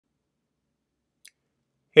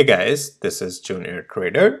Hey guys, this is Junior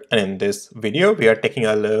Trader, and in this video we are taking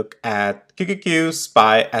a look at QQQ,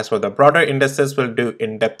 SPY. As for the broader indices, we'll do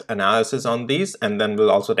in-depth analysis on these, and then we'll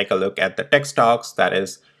also take a look at the tech stocks, that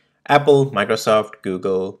is Apple, Microsoft,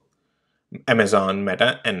 Google, Amazon,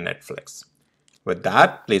 Meta, and Netflix. With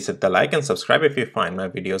that, please hit the like and subscribe if you find my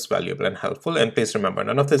videos valuable and helpful, and please remember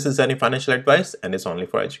none of this is any financial advice and is only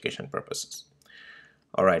for education purposes.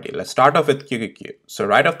 Alrighty, let's start off with QQQ. So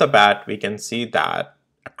right off the bat, we can see that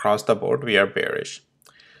across the board we are bearish.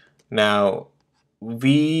 Now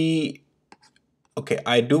I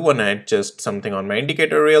do want to adjust something on my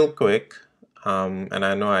indicator real quick, and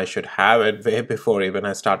I know I should have it way before even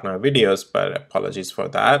I start my videos, but apologies for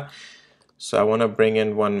that. So I want to bring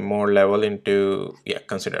in one more level into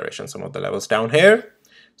consideration, some of the levels down here.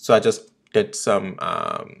 So I just did some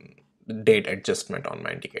date adjustment on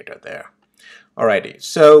my indicator there. Alrighty,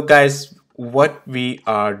 so guys, what we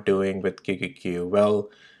are doing with QQQ, well,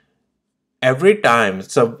 every time,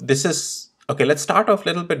 so this is, okay, let's start off a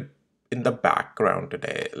little bit in the background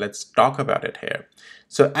today. Let's talk about it here.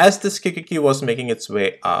 So as this QQQ was making its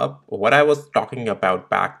way up, what I was talking about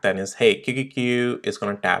back then is, hey, QQQ is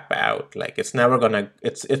gonna tap out. Like it's never gonna,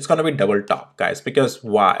 it's gonna be double top, guys, because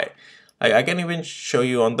why? Like I can even show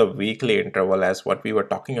you on the weekly interval as what we were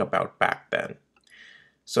talking about back then.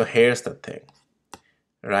 So here's the thing.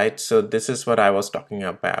 Right, so this is what I was talking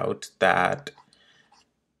about, that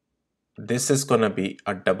this is gonna be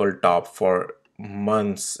a double top for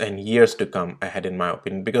months and years to come ahead, in my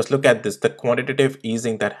opinion, because look at this, the quantitative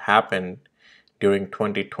easing that happened during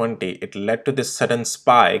 2020, it led to this sudden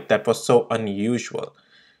spike that was so unusual.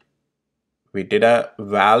 We did a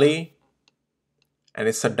valley and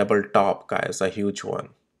it's a double top, guys, a huge one,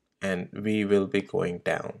 and we will be going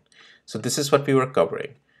down. So this is what we were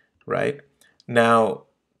covering, right? Now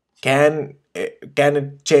can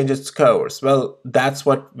it change its course? Well, that's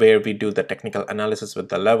where we do the technical analysis with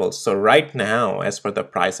the levels. So right now, as per the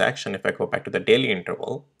price action, if I go back to the daily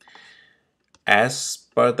interval, as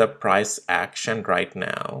per the price action right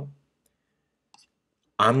now,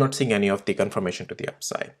 I'm not seeing any of the confirmation to the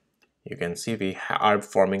upside. You can see we are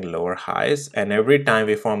forming lower highs, and every time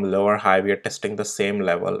we form lower high, we are testing the same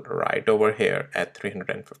level right over here at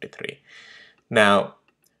 353. Now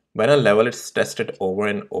when a level is tested over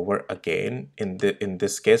and over again, in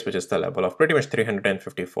this case, which is the level of pretty much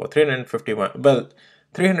 354, 351, well,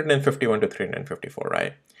 351 to 354,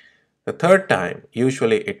 right? The third time,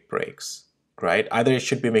 usually it breaks, right? Either it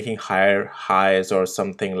should be making higher highs or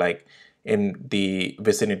something like in the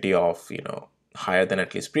vicinity of, higher than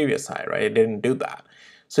at least previous high, right? It didn't do that.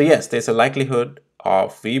 So yes, there's a likelihood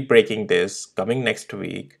of we breaking this coming next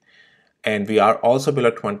week, and we are also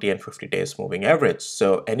below 20 and 50 days moving average.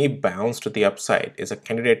 So any bounce to the upside is a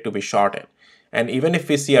candidate to be shorted. And even if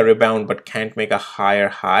we see a rebound but can't make a higher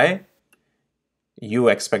high, you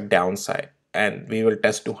expect downside, and we will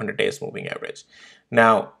test 200 days moving average.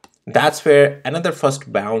 Now that's where another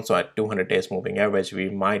first bounce at 200 days moving average we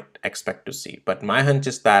might expect to see. But my hunch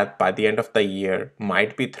is that by the end of the year,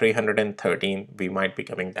 might be 313, we might be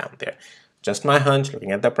coming down there. Just my hunch,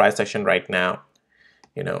 looking at the price action right now.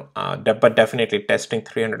 But definitely testing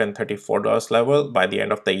 $334 level by the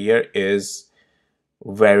end of the year is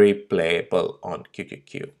very playable on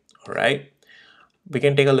QQQ. All right, we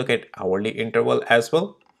can take a look at hourly interval as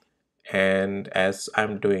well. And as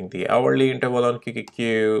I'm doing the hourly interval on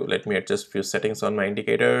QQQ, let me adjust few settings on my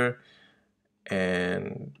indicator,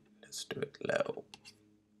 and let's do it low.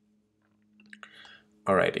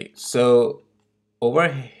 Alrighty, so over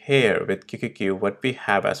here with QQQ, what we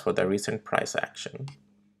have as for the recent price action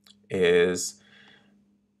is,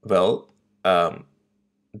 well,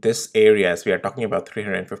 this area, as we are talking about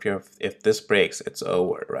 350, if this breaks, it's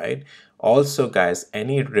over, right? Also, guys,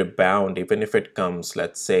 any rebound, even if it comes,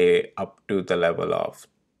 let's say, up to the level of,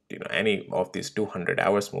 any of these 200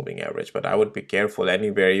 hours moving average, but I would be careful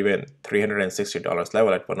anywhere, even $360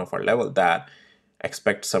 level at one of our level, that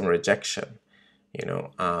expect some rejection.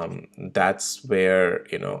 That's where,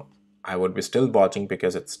 I would be still watching,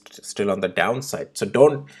 because it's still on the downside. So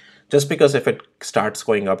don't, just because if it starts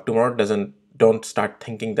going up tomorrow, don't start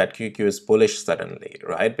thinking that QQ is bullish suddenly,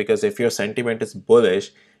 right? Because if your sentiment is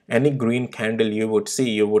bullish, any green candle you would see,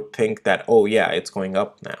 you would think that, oh yeah, it's going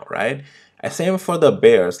up now, right? Same for the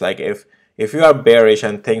bears. Like if you are bearish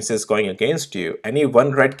and things is going against you, any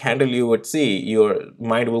one red candle you would see, your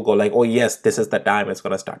mind will go like, oh yes, this is the time it's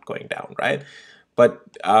going to start going down, right? But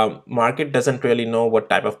market doesn't really know what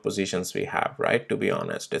type of positions we have, right? To be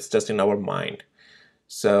honest, it's just in our mind.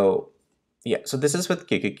 So yeah, so this is with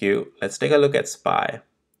QQQ. Let's take a look at SPY.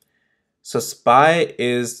 So SPY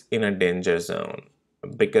is in a danger zone,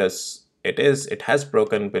 because it has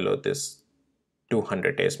broken below this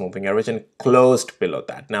 200 days moving average and closed below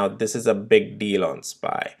that. Now this is a big deal on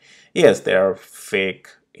SPY. Yes, there are fake,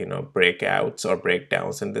 breakouts or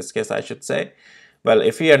breakdowns in this case, I should say. Well,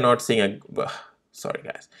 if we are not seeing sorry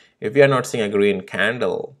guys, if we are not seeing a green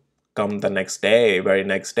candle come the next day, very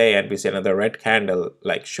next day, and we see another red candle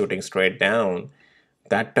like shooting straight down,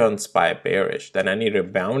 that turns SPY bearish. Then any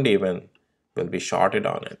rebound even will be shorted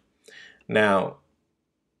on it. Now,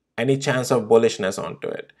 any chance of bullishness onto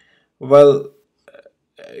it? Well,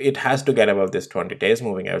 it has to get above this 20 days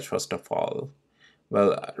moving average first of all.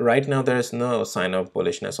 Well, right now there is no sign of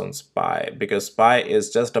bullishness on SPY because SPY is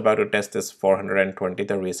just about to test this 420,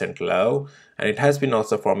 the recent low, and it has been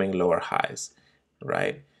also forming lower highs,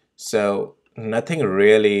 right? So nothing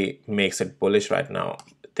really makes it bullish right now.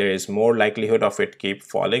 There is more likelihood of it keep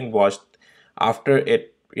falling. Watch after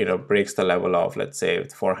it breaks the level of, let's say,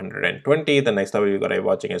 420. The next level you're gonna be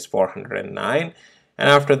watching is 409, and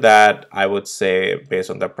after that I would say, based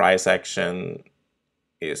on the price action,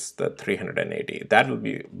 is the 380. That will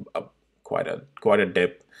be quite a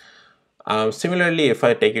dip. Similarly, if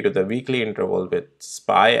I take you to the weekly interval with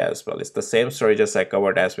SPY as well, it's the same story just I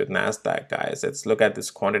covered as with Nasdaq, guys. Let's look at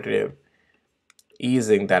this quantitative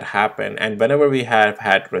easing that happened, and whenever we have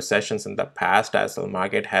had recessions in the past as well,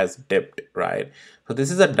 market has dipped, right? So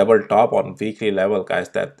this is a double top on weekly level, guys,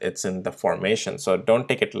 that it's in the formation, so don't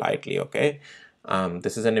take it lightly, okay?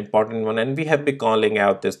 This is an important one, and we have been calling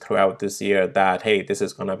out this throughout this year that, hey, this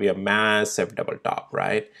is gonna be a massive double top,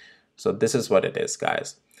 right? So this is what it is,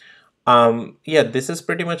 guys. Yeah, this is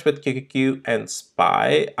pretty much with QQQ and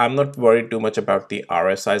SPY. I'm not worried too much about the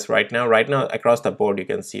RSIs right now. Right now, across the board, you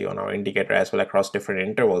can see on our indicator as well, across different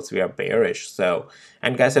intervals, we are bearish. So,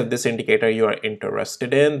 and guys, if this indicator you are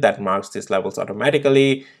interested in, that marks these levels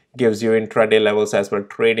automatically, gives you intraday levels as well,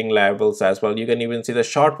 trading levels as well. You can even see the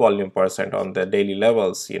short volume percent on the daily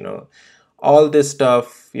levels, all this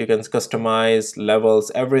stuff. You can customize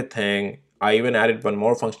levels, everything. I even added one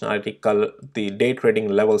more functionality called the day trading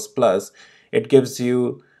levels plus. It gives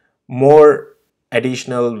you more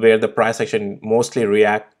additional where the price action mostly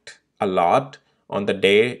react a lot on the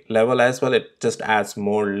day level as well. It just adds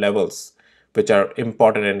more levels which are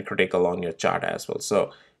important and critical on your chart as well.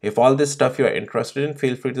 So if all this stuff you are interested in,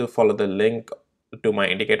 feel free to follow the link to my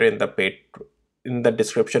indicator in the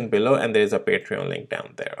description below, and there is a Patreon link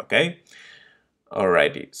down there, okay?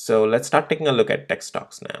 Alrighty, so let's start taking a look at tech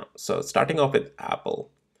stocks now. So starting off with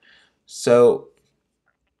Apple. So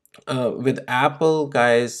with Apple,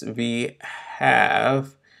 guys, we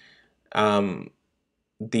have it's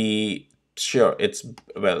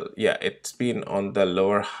been on the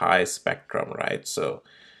lower high spectrum, right? So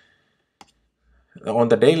on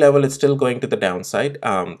the day level, it's still going to the downside.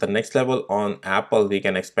 The next level on Apple we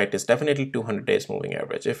can expect is definitely 200 days moving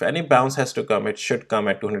average. If any bounce has to come, it should come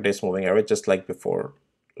at 200 days moving average, just like before,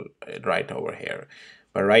 right over here.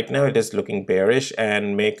 But right now it is looking bearish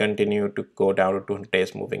and may continue to go down to 200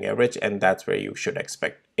 days moving average, and that's where you should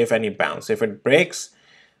expect, if any bounce. If it breaks,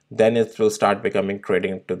 then it will start becoming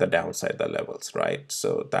trading to the downside, the levels, right?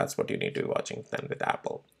 So that's what you need to be watching then with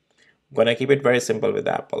Apple. I'm gonna keep it very simple with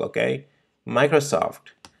Apple, okay?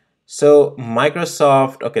 Microsoft. So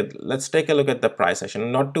Microsoft, okay, let's take a look at the price action.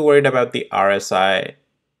 I'm not too worried about the RSI.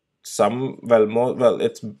 It's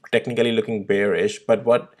technically looking bearish, but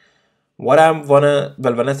when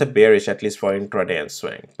I say bearish, at least for intraday and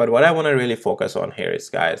swing, but what I want to really focus on here is,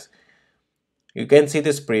 guys, you can see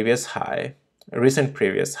this previous high, recent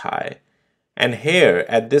previous high, and here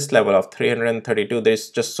at this level of 332, there's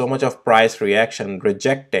just so much of price reaction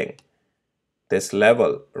rejecting this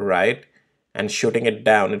level, right? And shooting it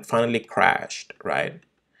down. It finally crashed, right?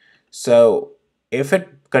 So if it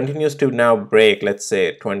continues to now break, let's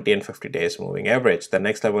say 20 and 50 days moving average, the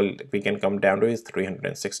next level we can come down to is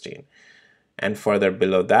 316, and further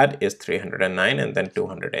below that is 309, and then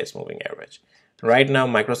 200 days moving average. Right now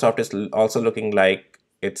Microsoft is also looking like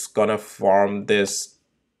it's gonna form this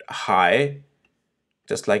high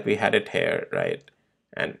just like we had it here, right?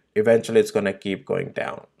 And eventually it's gonna keep going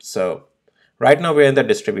down. So right now we're in the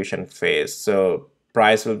distribution phase, so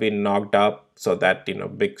price will be knocked up so that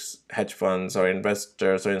big hedge funds or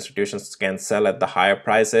investors or institutions can sell at the higher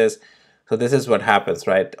prices. So this is what happens,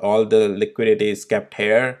 right? All the liquidity is kept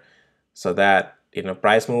here so that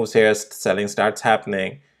price moves here, selling starts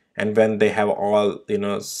happening, and when they have all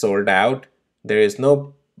sold out, there is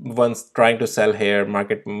no one's trying to sell here.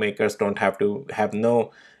 Market makers don't have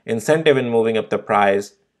no incentive in moving up the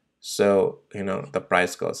price, so the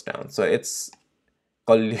price goes down. So it's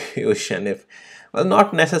collusion, if well,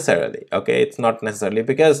 not necessarily, okay? It's not necessarily,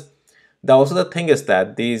 because also the thing is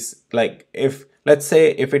that these, like, if let's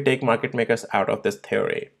say if we take market makers out of this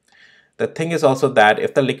theory, the thing is also that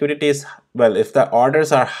if the liquidity is, well, if the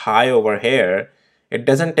orders are high over here, it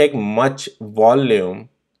doesn't take much volume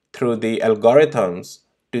through the algorithms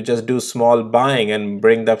to just do small buying and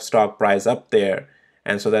bring the stock price up there,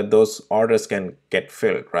 and so that those orders can get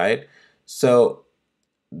filled, right? So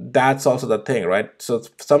that's also the thing, right? So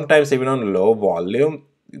sometimes even on low volume,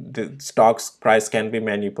 the stock's price can be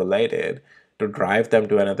manipulated to drive them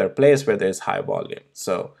to another place where there's high volume.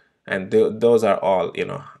 So, and those are all,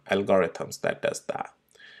 algorithms that does that.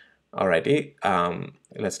 Alrighty,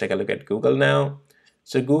 let's take a look at Google now.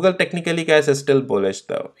 So Google technically, guys, is still bullish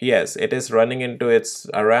though. Yes, it is running into its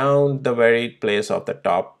around the very place of the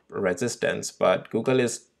top resistance, but Google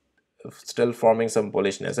is still forming some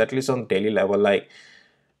bullishness, at least on daily level. Like,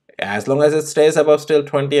 as long as it stays above still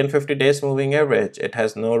 20 and 50 days moving average, it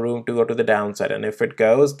has no room to go to the downside. And if it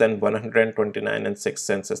goes, then 129 and 6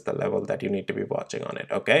 cents is the level that you need to be watching on it.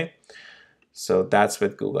 Okay, so that's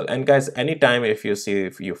with Google. And guys, anytime if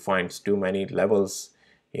you find too many levels,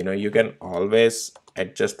 you can always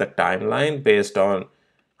adjust the timeline based on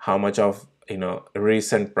how much of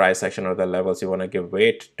recent price action or the levels you want to give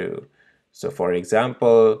weight to. So for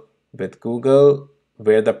example, with Google,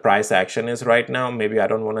 where the price action is right now, maybe I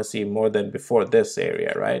don't want to see more than before this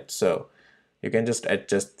area, right? So you can just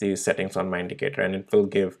adjust these settings on my indicator and it will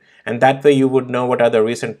give, and that way you would know what are the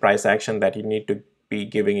recent price action that you need to be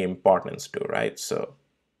giving importance to, right? So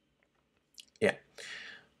yeah.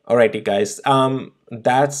 Alrighty guys,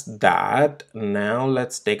 that's that. Now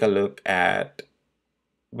let's take a look at,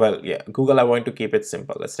 well, yeah, Google, I want to keep it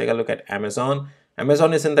simple. Let's take a look at Amazon.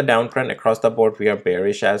 Amazon is in the downtrend across the board. We are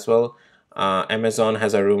bearish as well. Amazon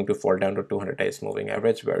has a room to fall down to 200 days moving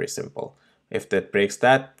average. Very simple. If that breaks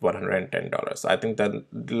that, $110. I think the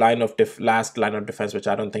last line of defense, which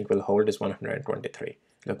I don't think will hold, is 123.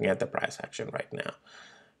 Looking at the price action right now.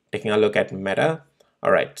 Taking a look at Meta.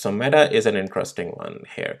 All right, so Meta is an interesting one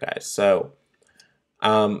here, guys. So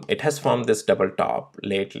it has formed this double top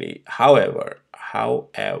lately. However,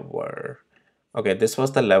 okay, this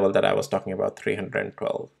was the level that I was talking about,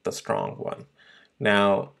 312, the strong one.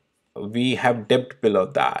 Now we have dipped below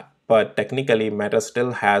that, but technically Meta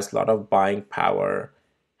still has a lot of buying power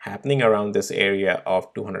happening around this area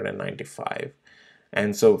of 295.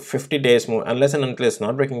 And so 50 days move, unless and until it's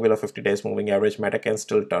not breaking below 50 days moving average, Meta can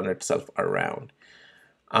still turn itself around.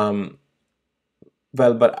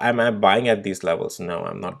 Well, but am I buying at these levels? No,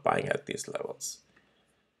 I'm not buying at these levels.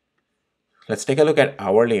 Let's take a look at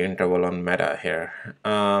hourly interval on Meta here.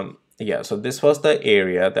 Yeah, so this was the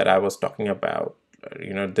area that I was talking about,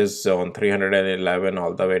 this zone 311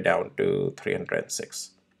 all the way down to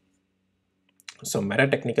 306. So Meta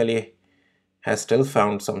technically has still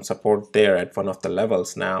found some support there at one of the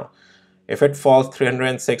levels. Now, if it falls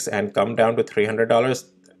 306 and come down to $300,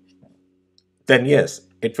 then yes,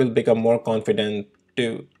 it will become more confident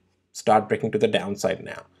to start breaking to the downside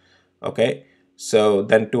now. Okay, so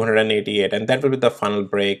then 288, and that will be the final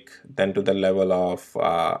break then to the level of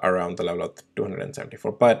around the level of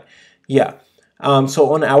 274. But yeah,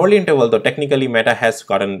 so on hourly interval though, technically Meta has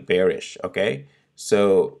gotten bearish. Okay,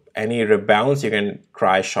 so any rebounds you can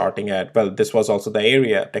try shorting at, well, this was also the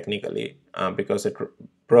area technically because it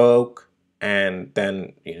broke and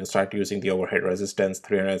then start using the overhead resistance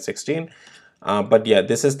 316. But yeah,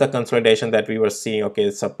 this is the consolidation that we were seeing.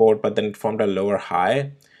 Okay, support, but then it formed a lower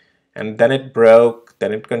high and then it broke,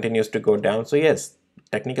 then it continues to go down. So yes,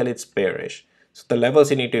 technically it's bearish. So the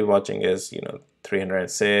levels you need to be watching is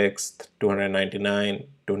 306, 299,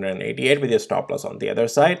 288 with your stop loss on the other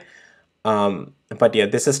side. But yeah,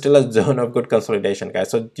 this is still a zone of good consolidation,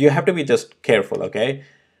 guys. So you have to be just careful, okay?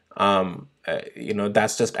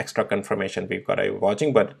 That's just extra confirmation we've got to be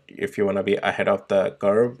watching. But if you want to be ahead of the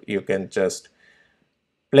curve, you can just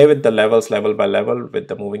play with the levels level by level with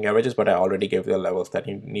the moving averages. But I already gave you the levels that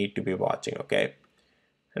you need to be watching, okay?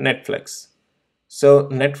 Netflix. So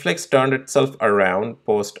Netflix turned itself around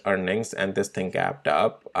post earnings and this thing gapped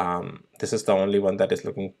up. This is the only one that is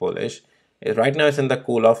looking bullish. Right now it's in the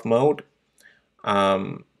cool off mode.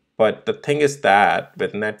 But the thing is that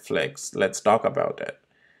with Netflix, let's talk about it.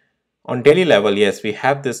 On daily level, yes, we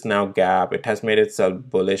have this now gap. It has made itself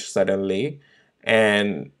bullish suddenly.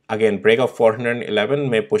 And again, break of 411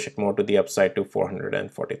 may push it more to the upside to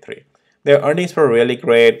 443. Their earnings were really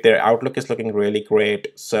great. Their outlook is looking really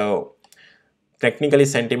great. So technically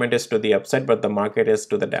sentiment is to the upside, but the market is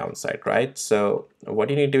to the downside, right? So what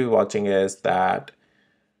you need to be watching is that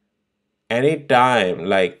anytime,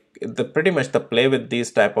 like pretty much the play with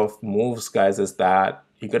these type of moves, guys, is that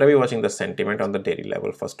you gotta be watching the sentiment on the daily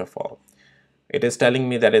level first of all. it is telling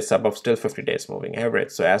me that it's above still 50 days moving average.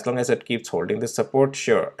 So as long as it keeps holding this support,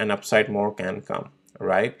 sure, an upside more can come,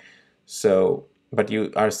 right? So, but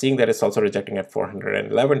you are seeing that it's also rejecting at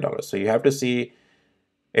 $411. So you have to see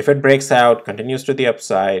if it breaks out, continues to the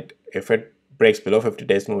upside. If it breaks below 50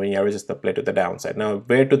 days moving average, is the play to the downside. Now,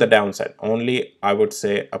 where to the downside? Only, I would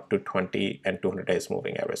say, up to 20 and 200 days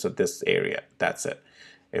moving average. So this area, that's it.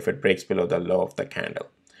 If it breaks below the low of the candle.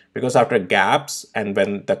 Because after gaps and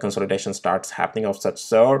when the consolidation starts happening of such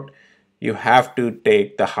sort, you have to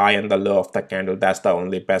take the high and the low of the candle. That's the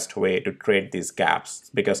only best way to trade these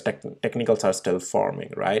gaps, because technicals are still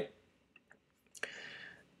forming, right?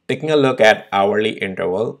 Taking a look at hourly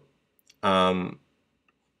interval,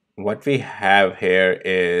 what we have here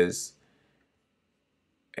is,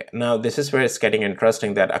 now this is where it's getting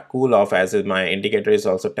interesting, that a cool off, as my indicator is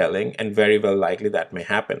also telling, and very well likely that may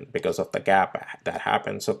happen because of the gap that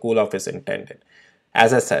happened. So cool off is intended.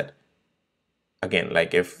 As I said, again,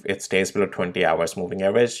 like if it stays below 20 hours moving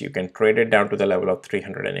average, you can trade it down to the level of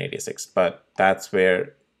 386, but that's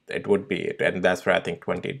where it would be, and that's where I think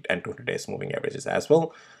 20 and 200 days moving averages as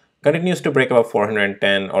well. Continues to break above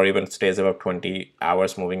 410 or even stays above 20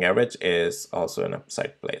 hours moving average is also an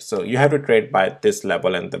upside play. So you have to trade by this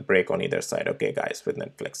level and the break on either side, okay guys, with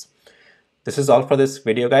Netflix. This is all for this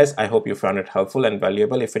video, guys. I hope you found it helpful and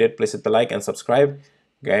valuable. If you did, please hit the like and subscribe.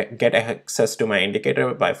 Get access to my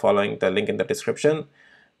indicator by following the link in the description.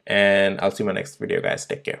 And I'll see you in my next video, guys.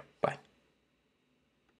 Take care. Bye.